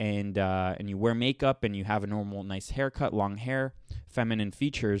 and you wear makeup, and you have a normal nice haircut, long hair, feminine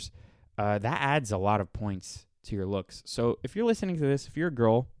features, that adds a lot of points to your looks. So if you're listening to this, if you're a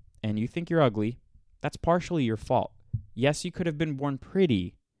girl and you think you're ugly, that's partially your fault. Yes, you could have been born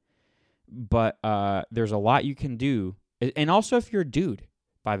pretty, but there's a lot you can do. And also if you're a dude,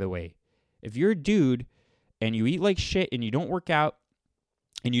 by the way. If you're a dude and you eat like shit and you don't work out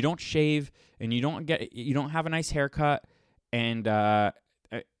and you don't shave and you don't have a nice haircut and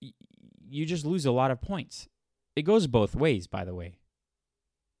you just lose a lot of points. It goes both ways, by the way.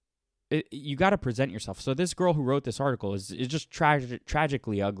 You got to present yourself. So this girl who wrote this article is just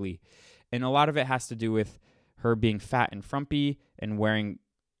tragically ugly. And a lot of it has to do with her being fat and frumpy and wearing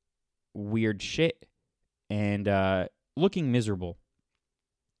weird shit and looking miserable.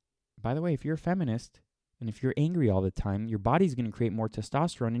 By the way, if you're a feminist and if you're angry all the time, your body's going to create more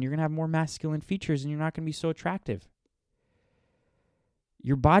testosterone and you're going to have more masculine features and you're not going to be so attractive.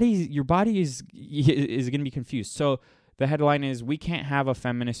 Your body is going to be confused. So the headline is, "We can't have a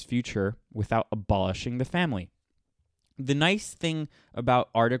feminist future without abolishing the family." The nice thing about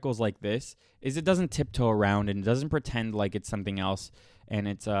articles like this is it doesn't tiptoe around and it doesn't pretend like it's something else, and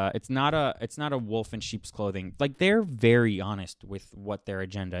it's not a wolf in sheep's clothing. Like, they're very honest with what their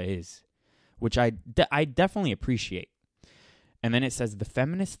agenda is, which I definitely appreciate. And then it says the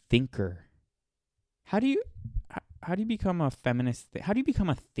feminist thinker. How do you become a feminist? How do you become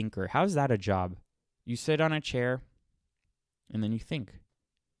a thinker? How's that a job? You sit on a chair and then you think,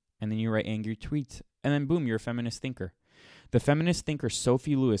 and then you write angry tweets, and then boom, you're a feminist thinker. The feminist thinker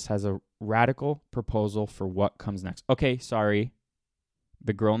Sophie Lewis has a radical proposal for what comes next. Okay, sorry.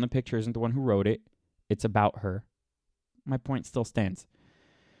 The girl in the picture isn't the one who wrote it. It's about her. My point still stands.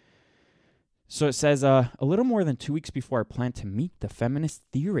 So it says, a little more than 2 weeks before I plan to meet the feminist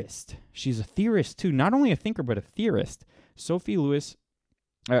theorist. She's a theorist too, not only a thinker, but a theorist. Sophie Lewis,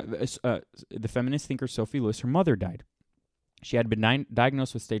 the feminist thinker Sophie Lewis, her mother died. She had been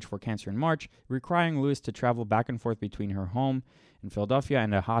diagnosed with stage 4 cancer in March, requiring Lewis to travel back and forth between her home in Philadelphia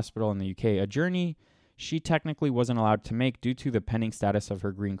and a hospital in the UK, a journey she technically wasn't allowed to make due to the pending status of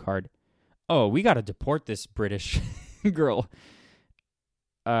her green card. Oh, we got to deport this British girl.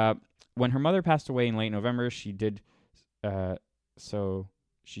 When her mother passed away in late November, she did so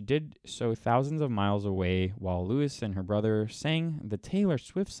thousands of miles away while Lewis and her brother sang the Taylor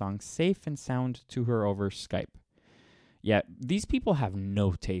Swift song Safe and Sound to her over Skype. Yeah, these people have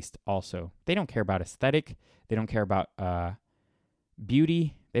no taste also. They don't care about aesthetic. They don't care about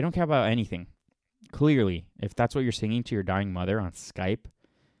beauty. They don't care about anything. Clearly, if that's what you're singing to your dying mother on Skype,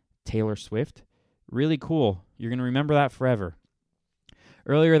 Taylor Swift, really cool. You're going to remember that forever.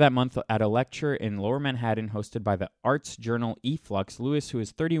 Earlier that month, at a lecture in Lower Manhattan hosted by the arts journal eFlux, Lewis, who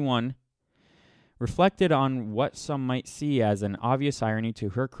is 31, reflected on what some might see as an obvious irony to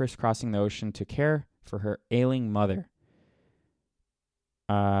her crisscrossing the ocean to care for her ailing mother.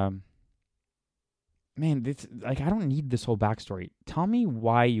 Man, this, I don't need this whole backstory. Tell me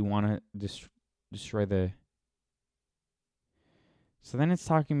why you want to destroy the... So then it's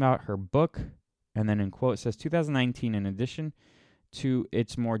talking about her book, and then in quote it says, 2019, in addition to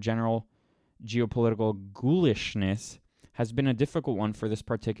its more general geopolitical ghoulishness, has been a difficult one for this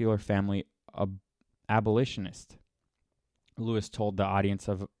particular family abolitionist. Lewis told the audience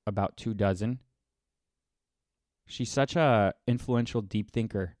of about 24. She's such a influential deep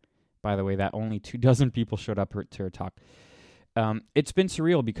thinker, by the way, that only 24 people showed up to her talk. It's been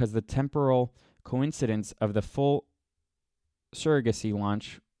surreal because the temporal coincidence of the full surrogacy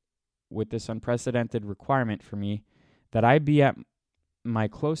launch with this unprecedented requirement for me that I be at my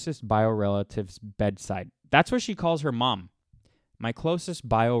closest bio-relative's bedside. That's what she calls her mom. My closest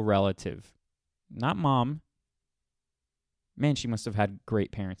bio-relative. Not mom. Man, she must have had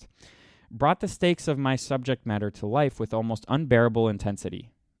great parents. Brought the stakes of my subject matter to life with almost unbearable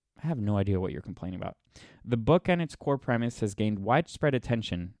intensity. I have no idea what you're complaining about. The book and its core premise has gained widespread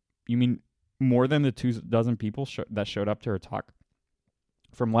attention. You mean more than the 24 people that showed up to her talk?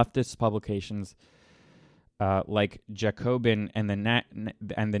 From leftist publications like Jacobin and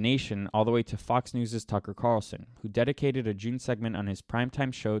the Nation, all the way to Fox News' Tucker Carlson, who dedicated a June segment on his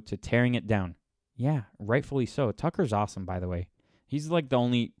primetime show to tearing it down. Yeah, rightfully so. Tucker's awesome, by the way. He's like the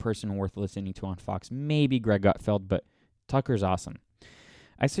only person worth listening to on Fox. Maybe Greg Gutfeld, but Tucker's awesome.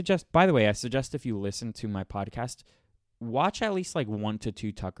 I suggest if you listen to my podcast, watch at least like 1 to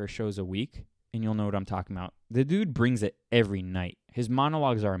 2 Tucker shows a week, and you'll know what I'm talking about. The dude brings it every night. His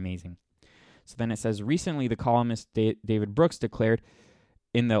monologues are amazing. So then it says, recently the columnist David Brooks declared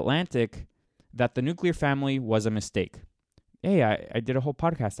in The Atlantic that the nuclear family was a mistake. Hey, I did a whole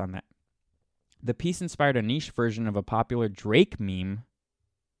podcast on that. The piece inspired a niche version of a popular Drake meme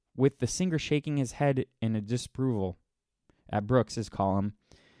with the singer shaking his head in a disapproval at Brooks's column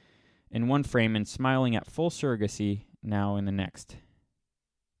in one frame and smiling at full surrogacy now in the next.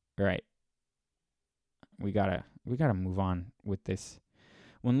 All right. We gotta move on with this.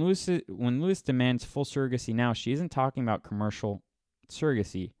 When Lewis demands full surrogacy now, she isn't talking about commercial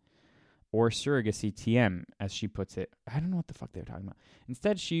surrogacy or surrogacy TM, as she puts it. I don't know what the fuck they're talking about.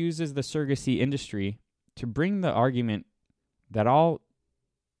 Instead, she uses the surrogacy industry to bring the argument that all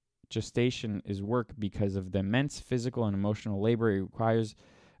gestation is work because of the immense physical and emotional labor it requires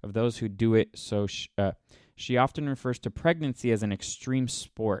of those who do it. So she often refers to pregnancy as an extreme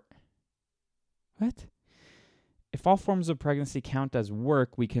sport. What? If all forms of pregnancy count as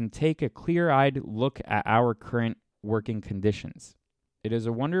work, we can take a clear-eyed look at our current working conditions. It is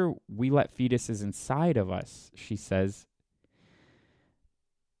a wonder we let fetuses inside of us, she says.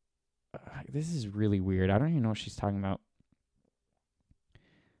 This is really weird. I don't even know what she's talking about.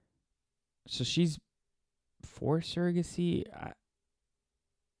 So she's for surrogacy?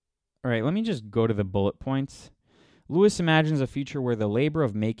 All right, let me just go to the bullet points. Lewis imagines a future where the labor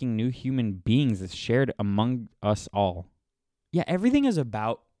of making new human beings is shared among us all. Yeah, everything is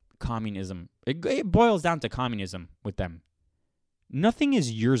about communism. It boils down to communism with them. Nothing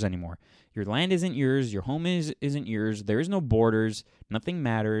is yours anymore. Your land isn't yours. Your home isn't yours. There is no borders. Nothing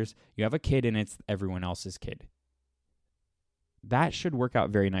matters. You have a kid and it's everyone else's kid. That should work out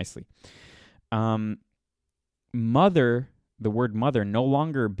very nicely. Mother, the word mother, no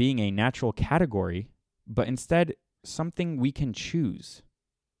longer being a natural category, but instead something we can choose.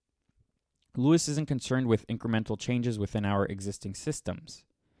 Lewis isn't concerned with incremental changes within our existing systems.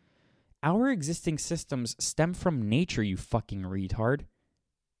 Our existing systems stem from nature, you fucking retard.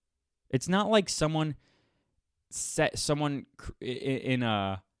 It's not like someone set someone in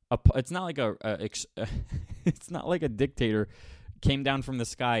a it's not like it's not like a dictator came down from the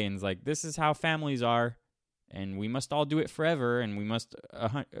sky and is like, this is how families are, and we must all do it forever, and we must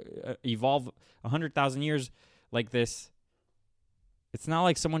evolve 100,000 years like this. It's not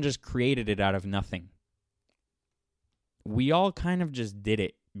like someone just created it out of nothing. We all kind of just did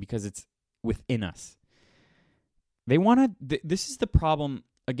it because it's within us. They want to... this is the problem.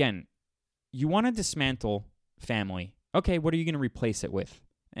 Again, you want to dismantle family. Okay, what are you going to replace it with?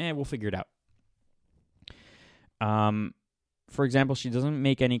 We'll figure it out. For example, she doesn't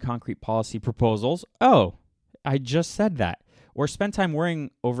make any concrete policy proposals. Oh, I just said that. Or spend time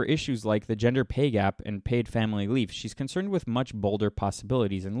worrying over issues like the gender pay gap and paid family leave. She's concerned with much bolder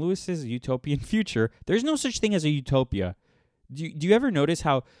possibilities. In Lewis's utopian future, there's no such thing as a utopia. Do you ever notice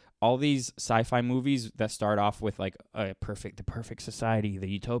how all these sci-fi movies that start off with like the perfect society, the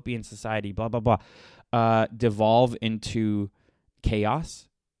utopian society, blah, blah, blah, devolve into chaos?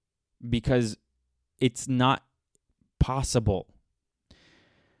 Because it's not possible.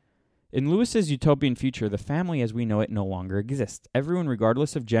 In Lewis's utopian future, the family as we know it no longer exists. Everyone,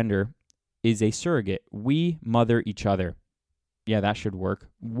 regardless of gender, is a surrogate. We mother each other. Yeah, that should work.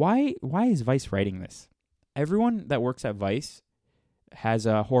 Why is Vice writing this? Everyone that works at Vice has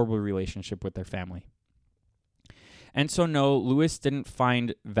a horrible relationship with their family. And so no, Lewis didn't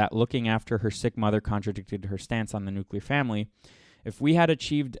find that looking after her sick mother contradicted her stance on the nuclear family. If we had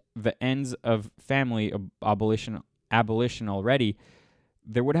achieved the ends of family abolition already,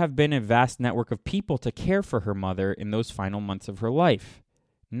 there would have been a vast network of people to care for her mother in those final months of her life.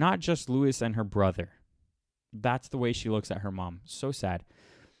 Not just Lewis and her brother. That's the way she looks at her mom. So sad.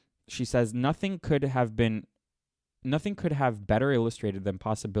 She says, nothing could have better illustrated than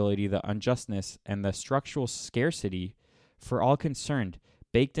possibility the unjustness and the structural scarcity for all concerned,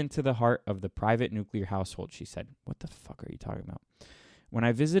 baked into the heart of the private nuclear household, she said. What the fuck are you talking about? When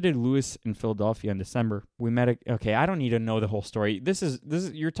I visited Lewis in Philadelphia in December, we met okay, I don't need to know the whole story. This is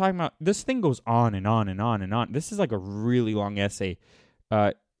you're talking about, this thing goes on and on and on and on. This is like a really long essay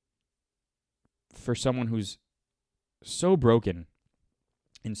for someone who's so broken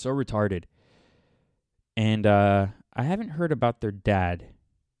and so retarded. And I haven't heard about their dad.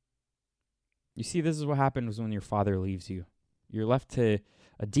 You see, this is what happens when your father leaves you. You're left to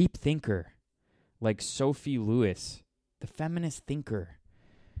a deep thinker like Sophie Lewis, the feminist thinker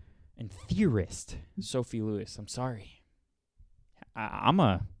and theorist, Sophie Lewis. I'm sorry. I'm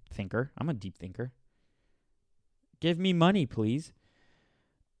a thinker. I'm a deep thinker. Give me money, please.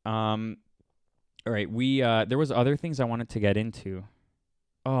 All right, there was other things I wanted to get into.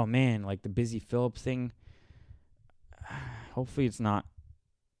 Oh man, like the Busy Phillips thing. Hopefully it's not.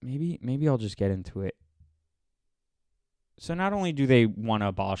 Maybe I'll just get into it. So not only do they want to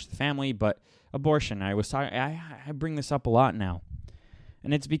abolish the family, but abortion. I bring this up a lot now,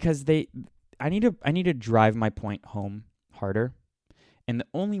 and it's because I need to drive my point home harder, and the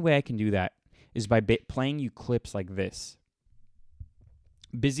only way I can do that is by playing you clips like this.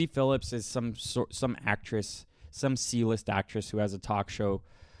 Busy Phillips is some actress, some C-list actress who has a talk show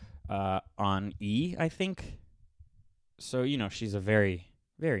on E, I think. So, she's a very,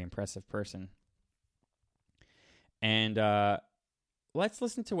 very impressive person. And let's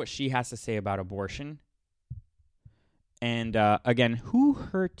listen to what she has to say about abortion. And again, who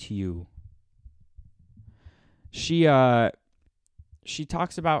hurt you? She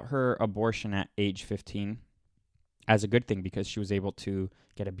talks about her abortion at age 15 as a good thing because she was able to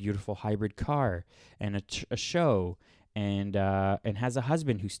get a beautiful hybrid car and a show and has a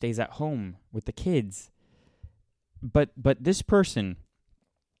husband who stays at home with the kids. But this person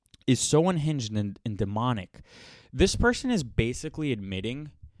is so unhinged and demonic. This person is basically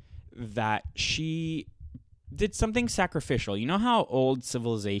admitting that she did something sacrificial. You know how old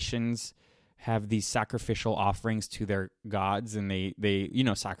civilizations have these sacrificial offerings to their gods, and they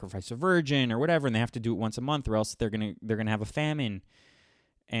sacrifice a virgin or whatever, and they have to do it once a month, or else they're gonna have a famine.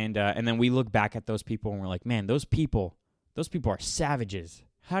 And then we look back at those people and we're like, man, those people are savages.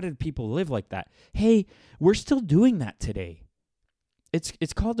 How did people live like that? Hey, we're still doing that today.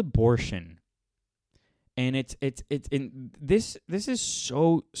 It's called abortion. And this is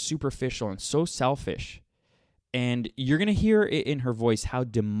so superficial and so selfish. And you're going to hear it in her voice how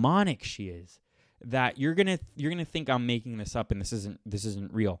demonic she is, that you're going to think I'm making this up and this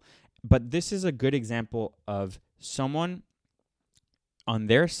isn't real. But this is a good example of someone on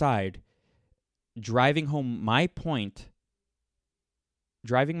their side driving my point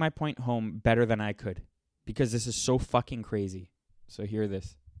home better than I could, because this is so fucking crazy. So hear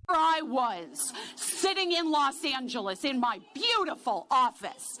this. I was sitting in Los Angeles in my beautiful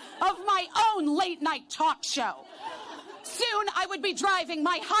office of my own late night talk show. Soon I would be driving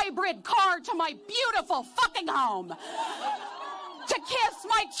my hybrid car to my beautiful fucking home to kiss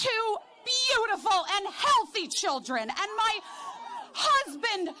my two beautiful and healthy children and my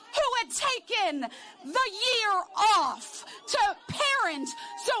husband who had taken the year off to parent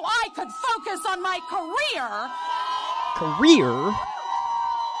so I could focus on my career.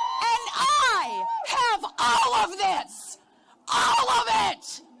 And I have all of this, all of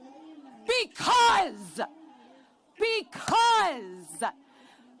it, because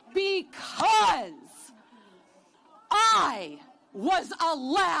I was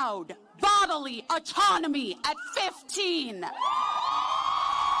allowed bodily autonomy at 15.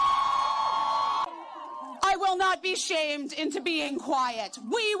 I will not be shamed into being quiet.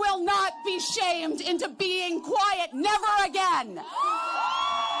 We will not be shamed into being quiet. Never again.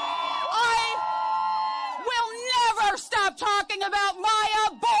 I will never stop talking about my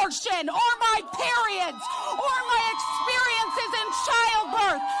abortion or my periods or my experiences in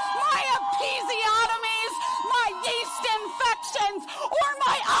childbirth, my episiotomies, my yeast infections, or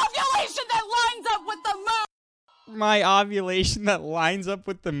my ovulation that lines up with the moon. My ovulation that lines up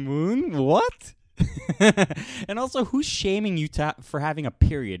with the moon? What? And also, who's shaming you for having a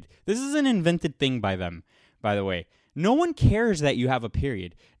period? This is an invented thing by them, by the way. No one cares that you have a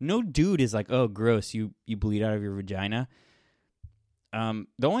period. No dude is like, oh, gross, you bleed out of your vagina. The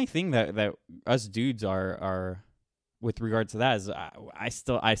only thing that us dudes are with regard to that is I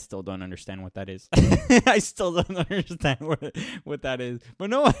still don't understand what that is. I still don't understand what that is. But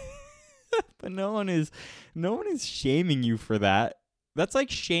no one is shaming you for that. That's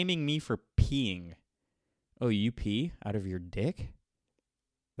like shaming me for peeing. Oh, you pee out of your dick?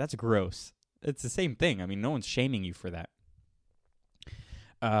 That's gross. It's the same thing. I mean, no one's shaming you for that.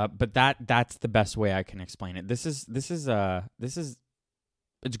 But that's the best way I can explain it. This is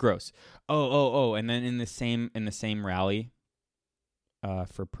it's gross. Oh, and then in the same rally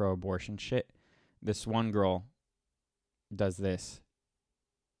for pro-abortion shit, this one girl does this.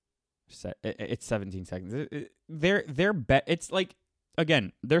 It's 17 seconds. It's like,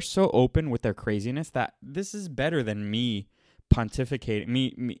 again, they're so open with their craziness that this is better than me pontificating,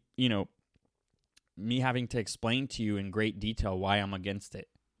 me having to explain to you in great detail why I'm against it.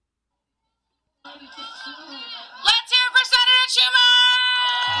 Let's hear it for Senator Schumer!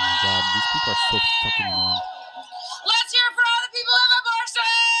 Oh my God, these people are so fucking annoying. Let's hear it for all the people who have abortions!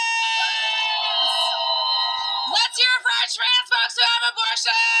 Let's hear it for our trans folks who have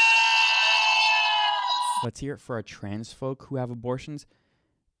abortions! Let's hear it for our trans folk who have abortions.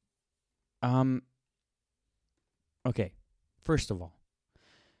 Okay, first of all,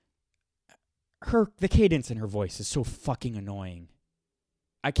 the cadence in her voice is so fucking annoying.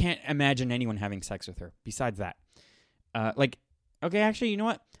 I can't imagine anyone having sex with her. Besides that, Okay, actually, you know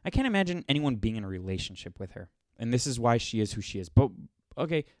what? I can't imagine anyone being in a relationship with her. And this is why she is who she is. But,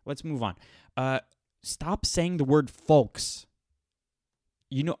 okay, let's move on. Stop saying the word folks.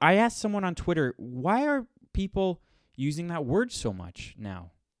 You know, I asked someone on Twitter, why are people using that word so much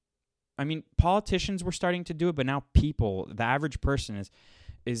now? I mean, politicians were starting to do it, but now people, the average person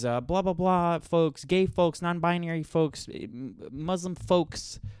is blah, blah, blah folks, gay folks, non-binary folks, Muslim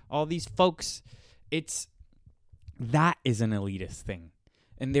folks, all these folks. That is an elitist thing.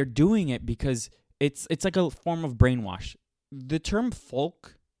 And they're doing it because it's like a form of brainwash. The term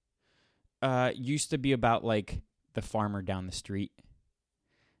folk used to be about like the farmer down the street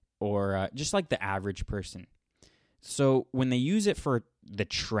or just like the average person. So when they use it for the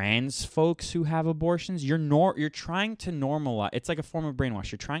trans folks who have abortions, you're trying to normalize. It's like a form of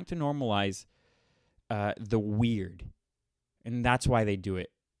brainwash. You're trying to normalize the weird, and that's why they do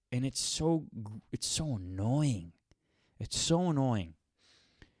it. And it's so annoying. It's so annoying.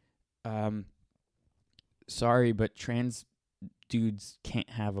 Sorry, but trans dudes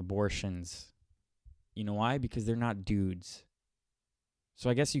can't have abortions. You know why? Because they're not dudes. So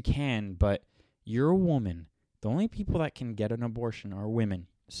I guess you can, but you're a woman. The only people that can get an abortion are women.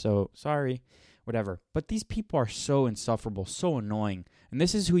 So, sorry, whatever. But these people are so insufferable, so annoying. And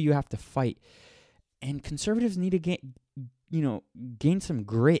this is who you have to fight. And conservatives need to gain some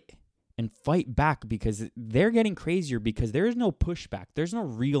grit and fight back because they're getting crazier because there is no pushback. There's no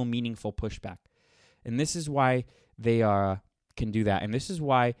real meaningful pushback. And this is why they can do that. And this is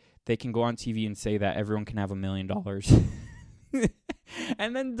why they can go on TV and say that everyone can have $1 million.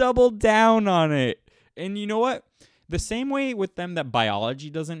 And then double down on it. And you know what? The same way with them that biology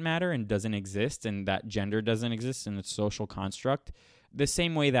doesn't matter and doesn't exist and that gender doesn't exist and it's a social construct, the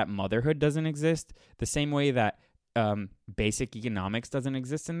same way that motherhood doesn't exist, the same way that basic economics doesn't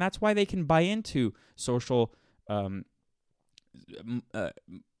exist, and that's why they can buy into social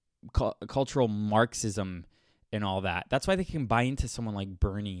cultural Marxism and all that. That's why they can buy into someone like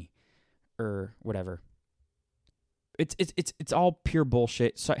Bernie or whatever. It's all pure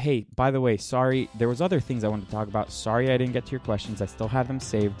bullshit. So, hey, by the way, sorry. There was other things I wanted to talk about. Sorry I didn't get to your questions. I still have them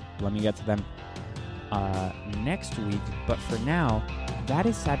saved. Let me get to them next week. But for now, that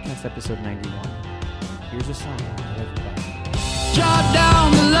is Sadcast episode 91. Here's a song. Drop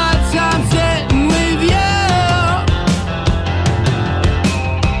down the lights, I'm